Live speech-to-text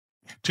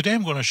Today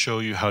I'm going to show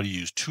you how to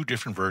use two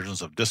different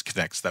versions of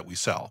disconnects that we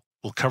sell.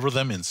 We'll cover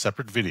them in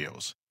separate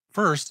videos.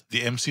 First,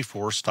 the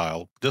MC4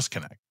 style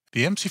disconnect.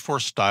 The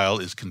MC4 style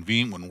is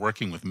convenient when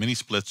working with mini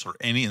splits or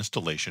any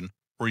installation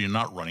where you're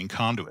not running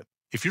conduit.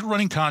 If you're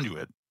running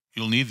conduit,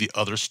 you'll need the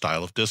other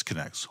style of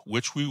disconnects,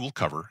 which we will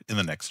cover in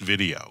the next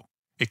video.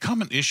 A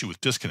common issue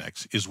with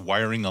disconnects is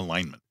wiring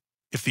alignment.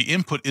 If the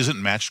input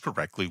isn't matched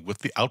correctly with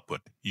the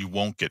output, you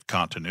won't get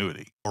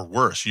continuity. Or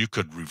worse, you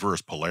could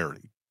reverse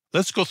polarity.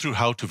 Let's go through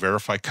how to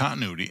verify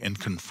continuity and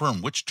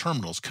confirm which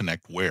terminals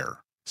connect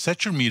where.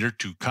 Set your meter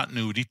to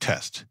continuity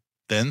test,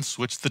 then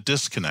switch the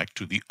disconnect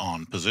to the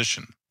on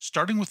position.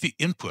 Starting with the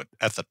input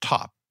at the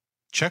top,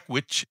 check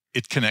which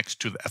it connects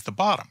to at the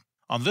bottom.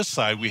 On this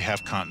side we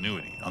have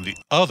continuity, on the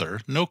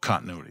other no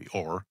continuity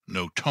or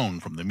no tone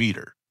from the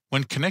meter.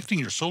 When connecting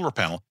your solar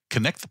panel,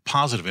 connect the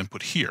positive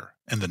input here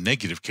and the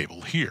negative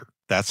cable here.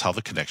 That's how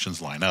the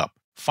connections line up.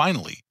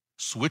 Finally,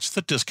 switch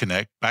the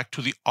disconnect back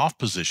to the off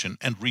position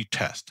and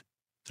retest.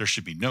 There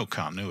should be no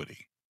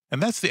continuity.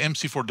 And that's the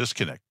MC4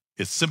 disconnect.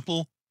 It's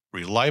simple,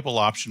 reliable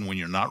option when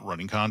you're not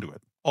running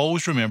conduit.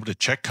 Always remember to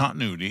check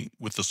continuity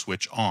with the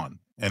switch on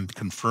and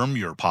confirm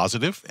your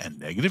positive and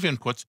negative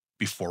inputs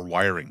before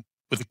wiring.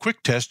 With a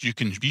quick test, you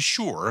can be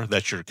sure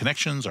that your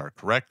connections are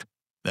correct,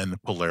 then the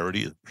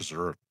polarity is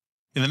preserved.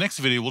 In the next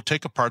video, we'll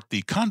take apart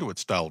the conduit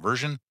style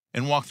version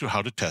and walk through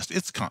how to test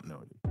its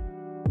continuity.